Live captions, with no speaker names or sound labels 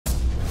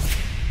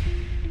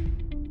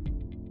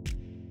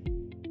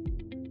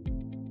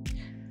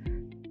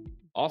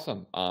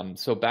Awesome.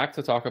 So back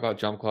to talk about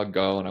JumpCloud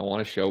Go, and I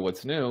want to show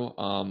what's new.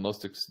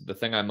 The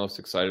thing I'm most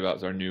excited about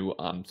is our new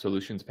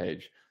solutions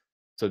page.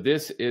 So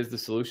this is the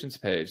solutions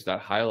page that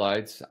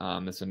highlights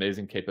this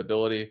amazing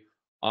capability.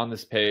 On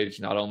this page,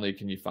 not only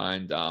can you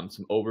find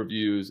some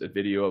overviews, a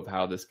video of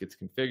how this gets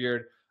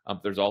configured,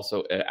 there's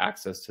also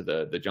access to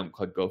the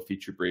JumpCloud Go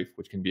feature brief,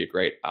 which can be a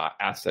great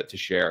asset to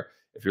share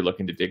if you're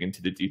looking to dig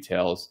into the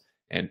details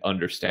and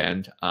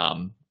understand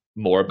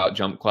more about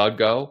JumpCloud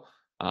Go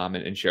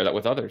and share that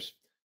with others.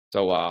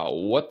 So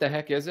what the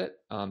heck is it?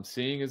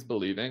 Seeing is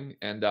believing,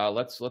 and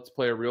let's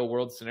play a real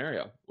world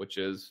scenario, which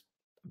is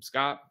I'm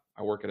Scott.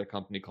 I work at a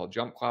company called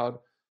JumpCloud.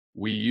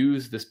 We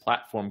use this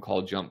platform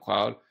called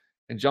JumpCloud,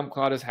 and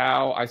JumpCloud is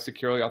how I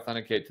securely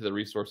authenticate to the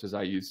resources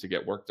I use to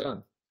get work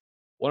done.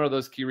 One of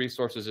those key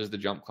resources is the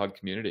JumpCloud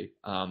community.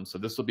 So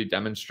this will be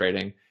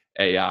demonstrating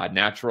a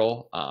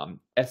natural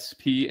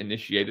SP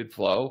initiated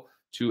flow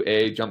to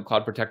a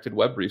JumpCloud protected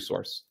web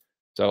resource.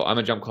 So I'm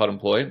a JumpCloud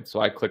employee, so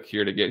I click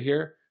here to get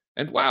here.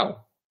 And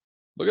wow,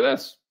 look at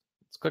this.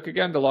 Let's click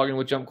again to log in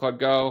with JumpCloud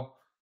Go.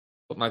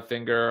 Put my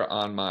finger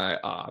on my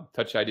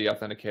Touch ID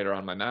authenticator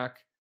on my Mac.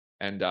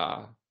 And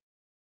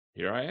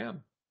here I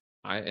am.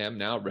 I am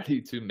now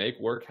ready to make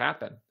work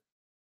happen.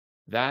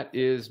 That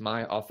is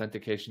my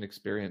authentication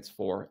experience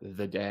for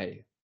the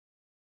day.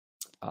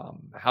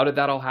 How did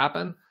that all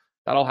happen?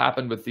 That all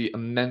happened with the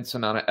immense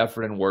amount of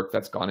effort and work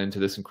that's gone into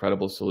this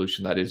incredible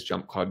solution that is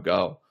JumpCloud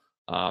Go.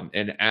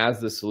 And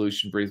as the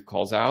solution brief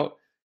calls out,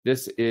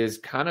 this is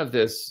kind of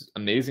this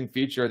amazing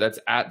feature that's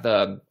at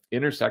the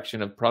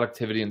intersection of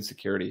productivity and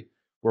security,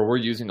 where we're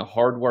using a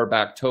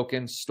hardware-backed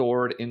token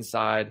stored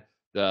inside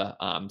the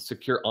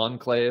secure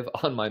enclave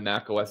on my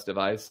Mac OS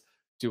device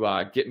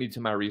to get me to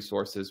my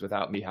resources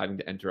without me having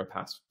to enter a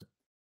password.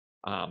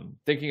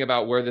 Thinking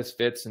about where this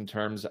fits in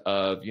terms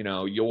of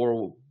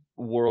your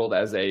world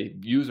as a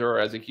user or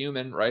as a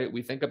human, right?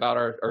 We think about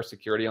our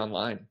security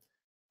online,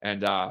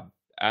 and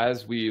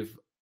as we've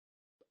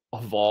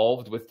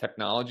evolved with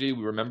technology,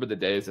 we remember the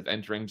days of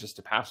entering just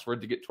a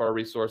password to get to our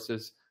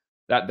resources.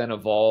 That then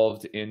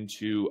evolved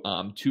into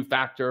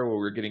two-factor, where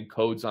we're getting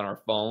codes on our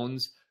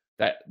phones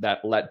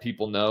that let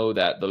people know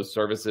that those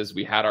services,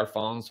 we had our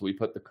phones, so we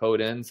put the code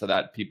in so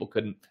that people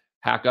couldn't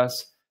hack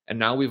us. And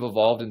now we've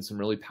evolved in some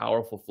really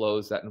powerful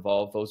flows that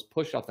involve those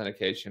push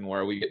authentication,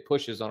 where we get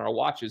pushes on our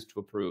watches to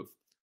approve.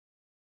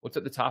 What's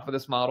at the top of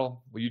this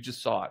model? Well, you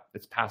just saw it.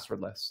 It's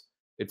passwordless.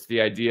 It's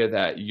the idea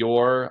that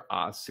your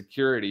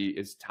security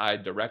is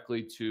tied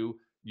directly to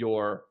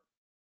your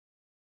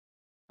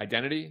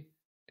identity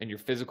and your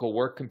physical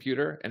work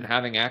computer, and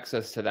having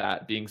access to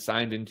that, being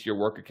signed into your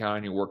work account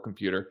on your work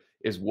computer,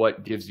 is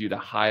what gives you the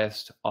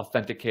highest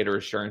authenticator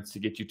assurance to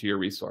get you to your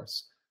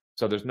resource.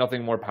 So there's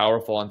nothing more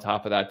powerful on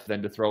top of that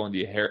than to throw in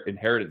the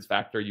inheritance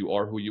factor. You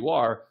are who you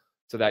are,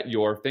 so that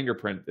your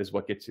fingerprint is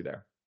what gets you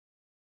there.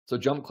 So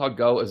JumpCloud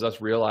Go is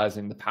us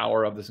realizing the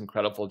power of this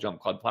incredible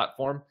JumpCloud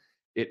platform.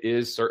 It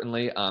is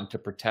certainly to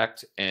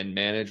protect and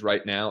manage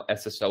right now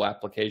SSO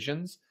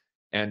applications.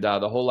 And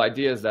the whole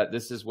idea is that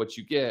this is what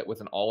you get with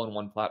an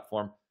all-in-one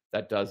platform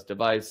that does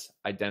device,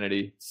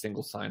 identity,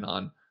 single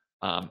sign-on,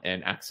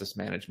 and access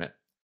management.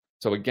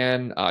 So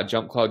again,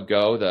 JumpCloud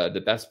Go,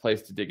 the best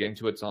place to dig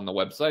into it's on the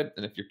website.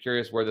 And if you're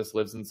curious where this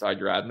lives inside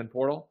your admin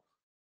portal,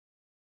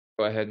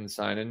 go ahead and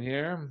sign in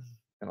here,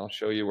 and I'll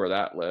show you where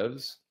that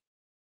lives.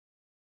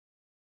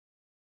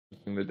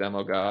 Using the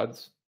demo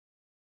gods.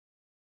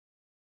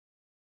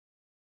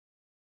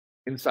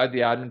 Inside the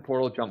admin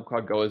portal,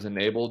 JumpCloud Go is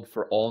enabled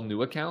for all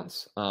new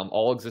accounts.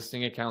 All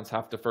existing accounts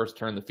have to first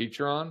turn the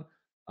feature on.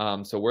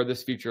 So where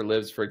this feature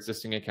lives for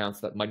existing accounts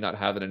that might not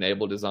have it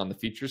enabled is on the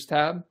Features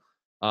tab.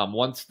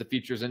 Once the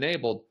feature is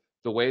enabled,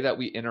 the way that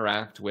we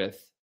interact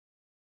with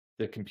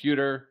the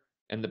computer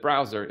and the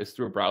browser is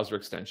through a browser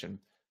extension.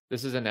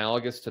 This is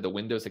analogous to the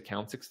Windows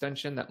Accounts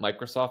extension that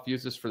Microsoft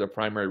uses for their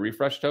primary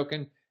refresh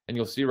token. And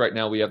you'll see right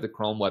now we have the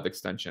Chrome Web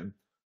extension.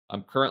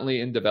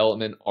 Currently in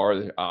development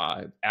are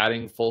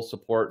adding full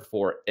support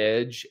for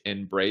Edge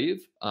and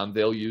Brave.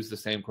 They'll use the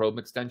same Chrome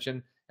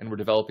extension, and we're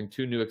developing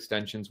two new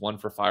extensions, one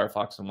for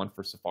Firefox and one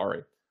for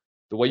Safari.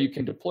 The way you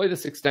can deploy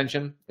this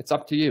extension, it's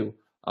up to you.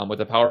 With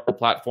a powerful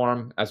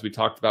platform, as we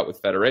talked about with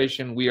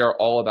Federation, we are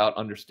all about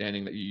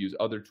understanding that you use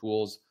other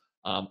tools,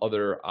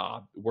 other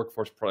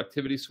workforce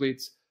productivity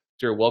suites.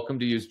 So you're welcome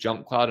to use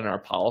JumpCloud and our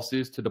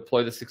policies to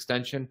deploy this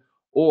extension.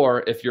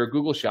 Or if you're a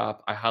Google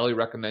shop, I highly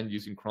recommend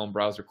using Chrome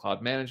Browser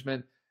Cloud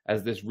Management,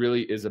 as this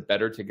really is a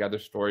better together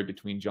story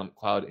between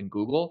JumpCloud and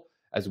Google,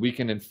 as we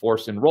can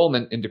enforce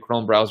enrollment into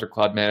Chrome Browser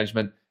Cloud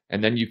Management,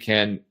 and then you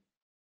can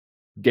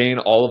gain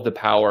all of the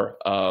power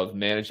of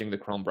managing the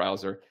Chrome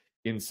browser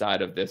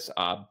inside of this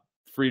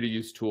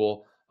free-to-use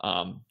tool.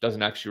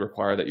 Doesn't actually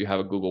require that you have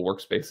a Google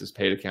Workspaces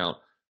paid account.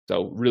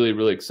 So really,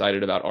 really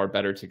excited about our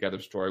better together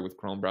story with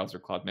Chrome Browser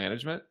Cloud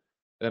Management.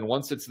 And then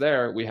once it's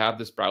there, we have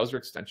this browser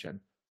extension.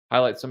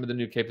 Highlight some of the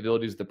new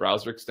capabilities of the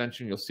browser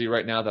extension. You'll see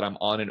right now that I'm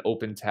on an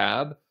open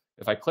tab.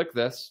 If I click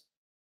this,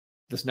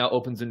 this now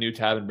opens a new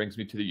tab and brings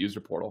me to the user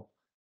portal.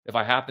 If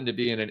I happen to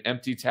be in an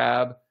empty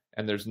tab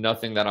and there's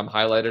nothing that I'm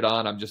highlighted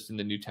on, I'm just in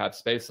the new tab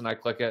space and I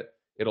click it,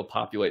 it'll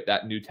populate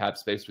that new tab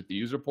space with the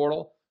user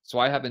portal. So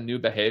I have a new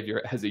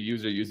behavior as a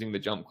user using the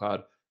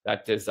JumpCloud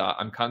that is,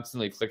 I'm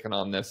constantly clicking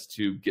on this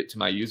to get to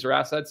my user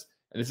assets.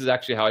 And this is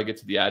actually how I get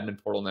to the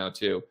admin portal now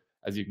too,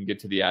 as you can get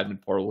to the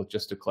admin portal with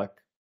just a click.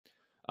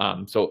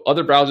 So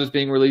other browsers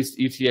being released,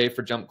 ETA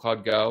for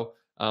JumpCloud Go.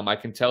 I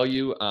can tell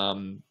you,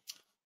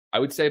 I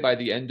would say by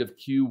the end of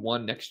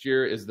Q1 next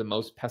year is the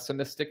most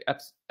pessimistic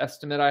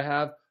estimate I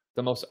have.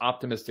 The most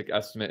optimistic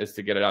estimate is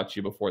to get it out to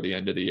you before the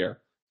end of the year.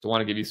 So I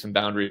want to give you some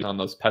boundaries on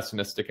those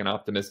pessimistic and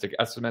optimistic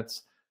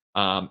estimates.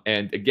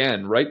 And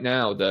again, right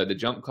now, the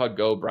JumpCloud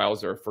Go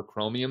browser for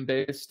Chromium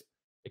based,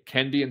 it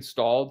can be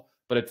installed,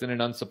 but it's in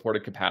an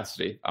unsupported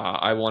capacity.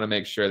 I want to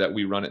make sure that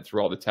we run it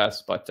through all the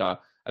tests, but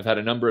I've had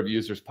a number of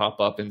users pop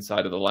up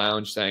inside of the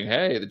lounge saying,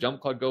 hey, the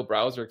JumpCloud Go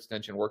browser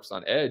extension works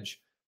on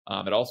Edge.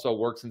 It also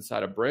works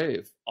inside of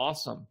Brave.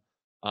 Awesome.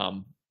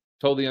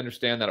 Totally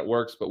understand that it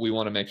works, but we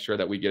want to make sure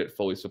that we get it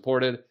fully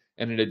supported.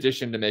 And in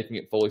addition to making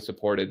it fully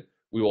supported,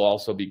 we will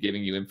also be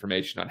giving you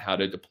information on how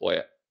to deploy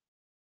it.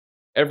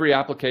 Every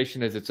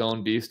application is its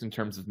own beast in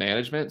terms of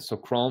management. So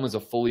Chrome is a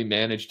fully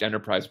managed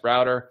enterprise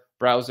browser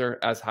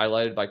as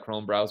highlighted by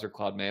Chrome Browser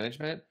Cloud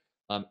Management.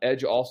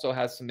 Edge also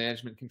has some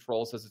management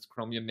controls as its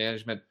Chromium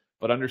management,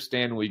 but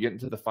understand when we get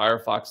into the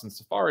Firefox and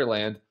Safari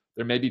land,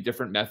 there may be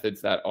different methods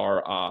that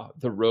are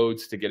the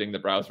roads to getting the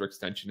browser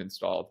extension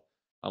installed.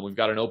 We've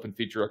got an open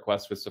feature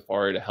request with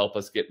Safari to help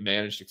us get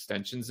managed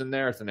extensions in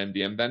there as an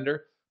MDM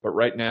vendor. But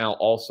right now,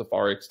 all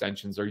Safari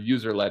extensions are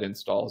user-led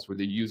installs where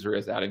the user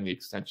is adding the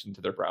extension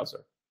to their browser.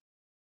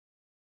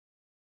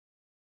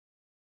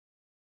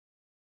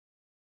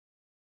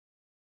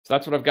 So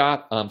that's what I've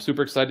got. I'm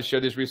super excited to share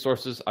these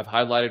resources. I've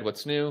highlighted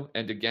what's new.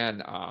 And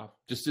again,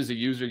 just as a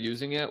user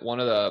using it,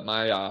 one of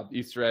my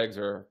Easter eggs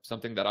or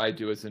something that I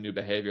do as a new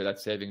behavior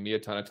that's saving me a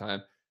ton of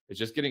time is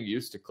just getting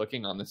used to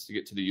clicking on this to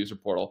get to the user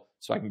portal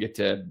so I can get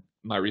to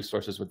my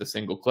resources with a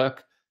single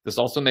click. This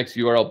also makes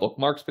URL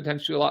bookmarks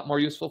potentially a lot more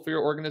useful for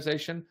your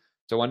organization.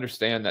 So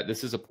understand that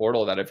this is a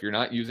portal that if you're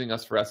not using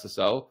us for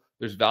SSO,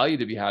 there's value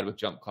to be had with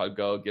JumpCloud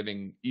Go,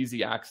 giving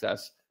easy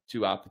access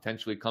to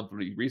potentially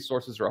company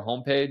resources or a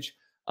homepage.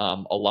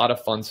 A lot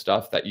of fun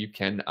stuff that you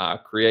can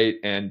create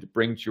and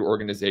bring to your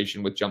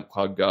organization with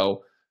JumpCloud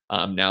Go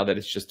now that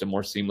it's just a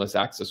more seamless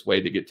access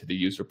way to get to the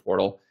user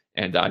portal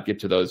and get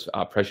to those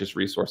precious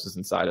resources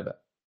inside of it.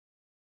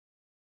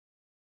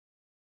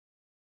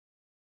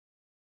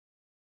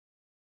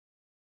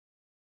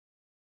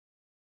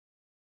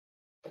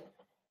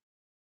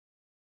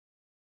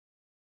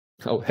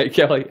 Oh, hey,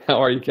 Kelly. How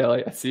are you,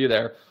 Kelly? I see you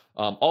there.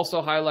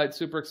 Also highlight,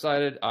 super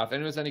excited. If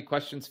anyone has any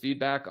questions,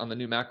 feedback on the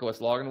new macOS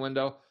login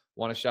window,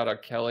 want to shout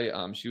out Kelly.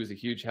 She was a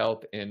huge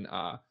help in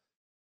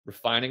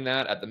refining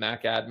that at the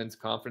Mac Admins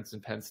Conference in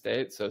Penn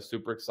State. So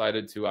super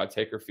excited to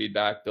take her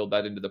feedback, build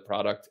that into the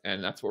product.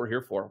 And that's what we're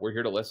here for. We're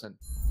here to listen.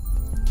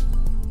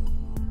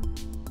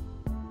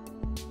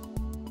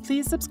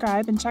 Please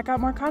subscribe and check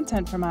out more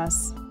content from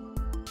us.